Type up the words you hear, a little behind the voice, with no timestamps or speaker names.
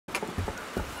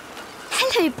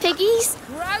Hello, piggies.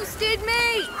 Roasted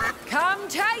meat! Come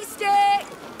taste it!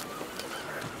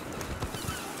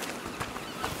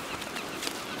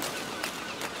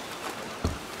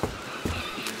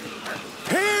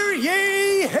 Hear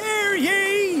ye! Hear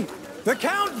ye! The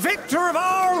Count Victor of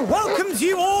Arles welcomes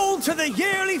you all to the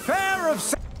yearly fair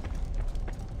of...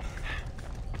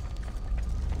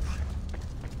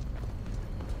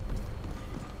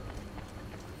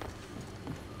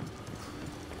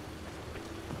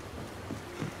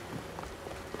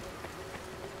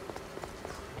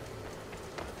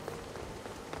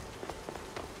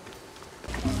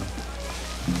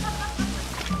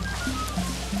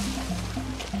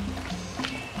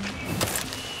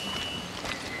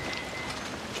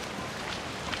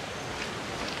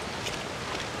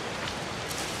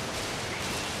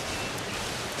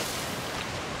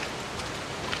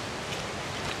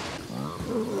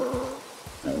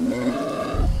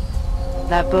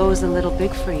 That bow's a little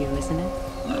big for you, isn't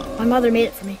it? My mother made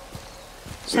it for me.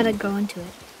 Said I'd grow into it.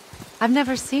 I've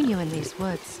never seen you in these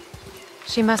woods.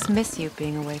 She must miss you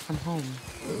being away from home.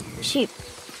 She's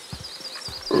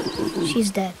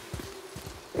dead.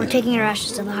 We're taking her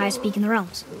ashes to the highest peak in the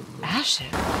realms. Ashes?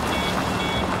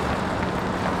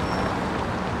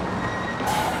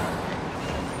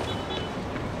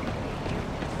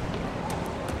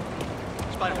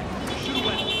 Spider-Man, shoot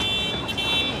away.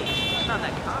 It's not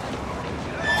that common.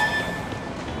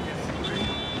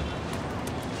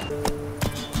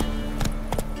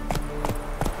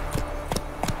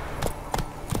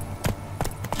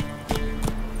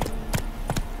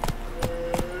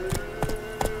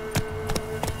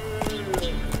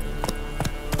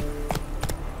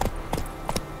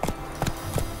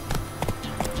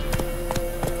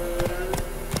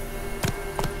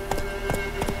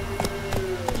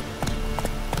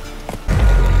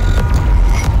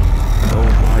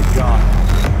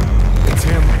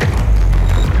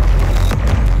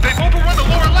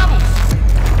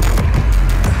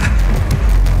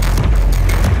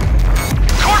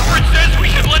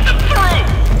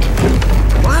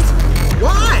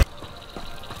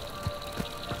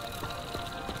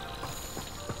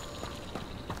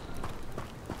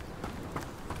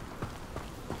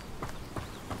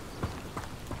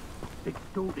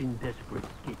 In desperate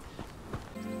skits.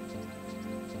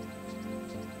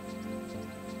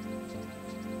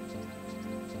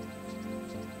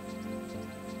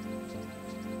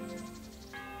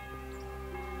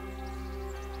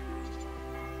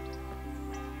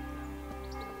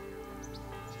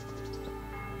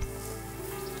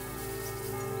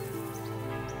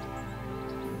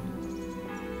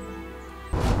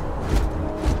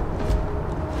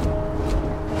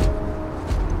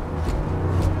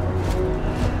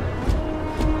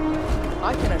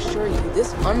 I can assure you,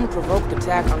 this unprovoked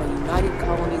attack on a United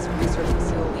Colonies research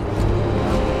facility.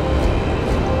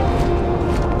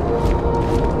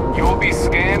 You will be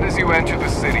scanned as you enter the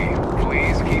city.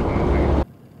 Please keep moving.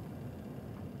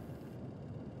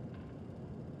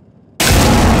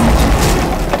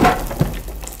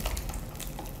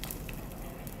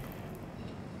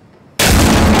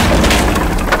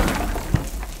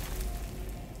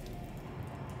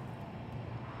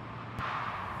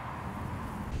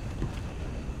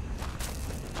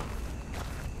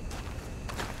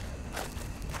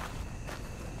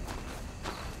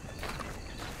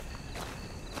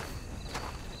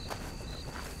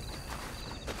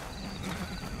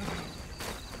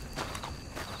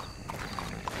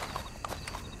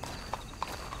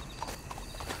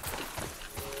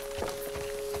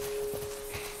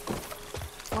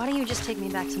 Why don't you just take me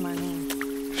back to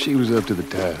Marlene? If she was up to the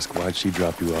task, why'd she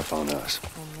drop you off on us?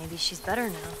 Well, maybe she's better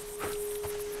now.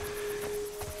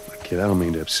 Look, kid, I don't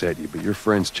mean to upset you, but your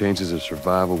friend's chances of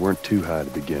survival weren't too high to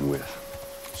begin with.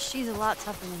 She's a lot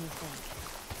tougher than you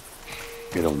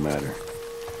think. It don't matter.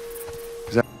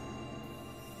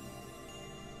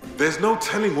 There's no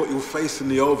telling what you'll face in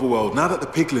the overworld now that the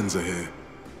piglins are here.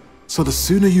 So the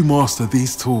sooner you master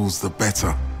these tools, the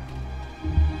better.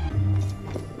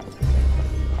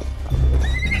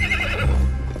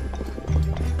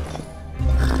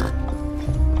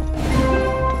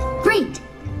 Great!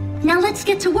 Now let's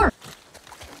get to work.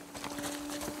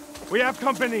 We have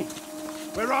company.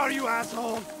 Where are you,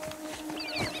 asshole?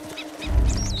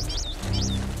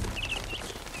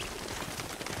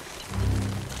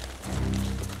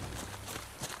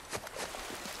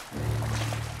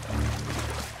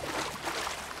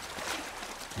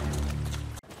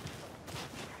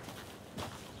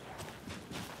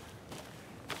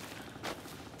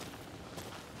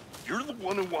 You're the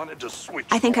one who wanted to switch.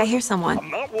 I think I hear someone. I'm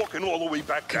not walking all the way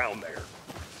back down there.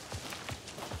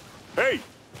 Hey,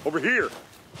 over here.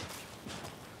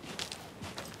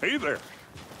 Hey there.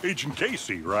 Agent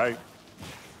Casey, right?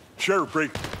 Sheriff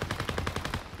Brake.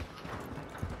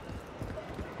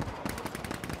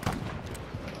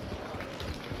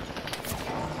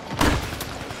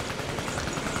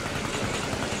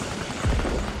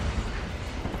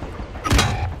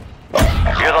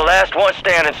 You're the last one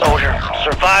standing, soldier.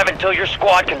 Survive until your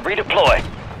squad can redeploy.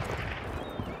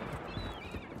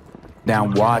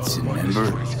 Down Watson,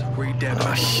 remember?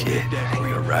 Oh shit,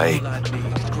 you're right.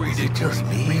 Is it just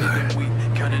me or...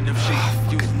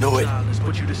 fucking knew it.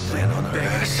 Laying on our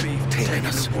ass, tailing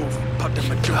us.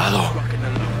 Hello.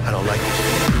 I don't like this.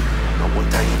 Not one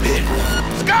tiny bit.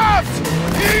 Scabs!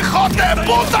 Hijo de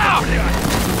puta!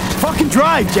 Fucking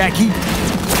drive, Jackie!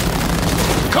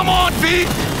 Come on, V!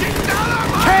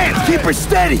 Hands, keep her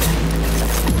steady!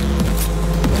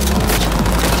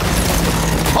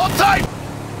 Hold tight!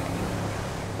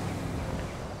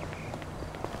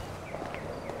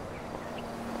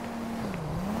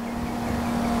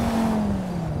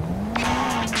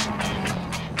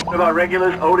 One of our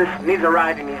regulars, Otis, needs a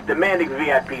ride and he's demanding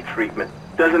VIP treatment.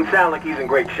 Doesn't sound like he's in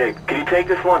great shape. Can you take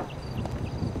this one?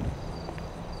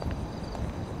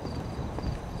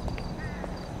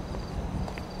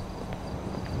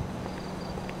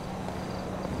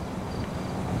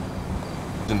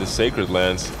 In the sacred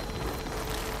lands.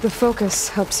 The focus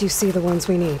helps you see the ones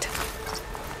we need.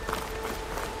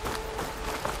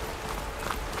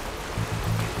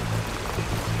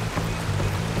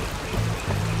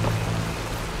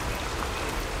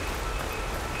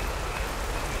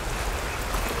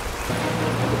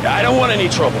 I don't want any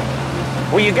trouble.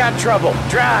 Well, you got trouble.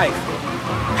 Drive.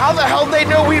 How the hell they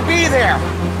know we'd be there?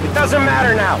 It doesn't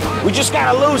matter now. We just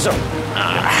gotta lose them.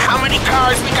 How many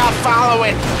cars we got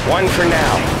following? One for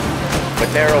now.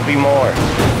 But there'll be more.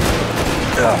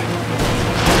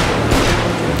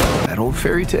 That old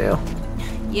fairy tale?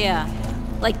 Yeah,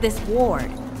 like this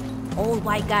ward. Old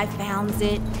white guy founds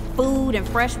it. Food and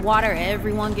fresh water,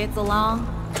 everyone gets along.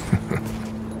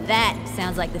 That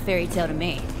sounds like the fairy tale to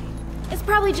me. It's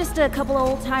probably just a couple of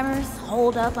old-timers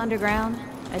holed up underground.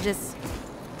 I just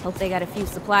hope they got a few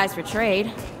supplies for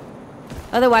trade.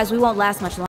 Otherwise, we won't last much longer.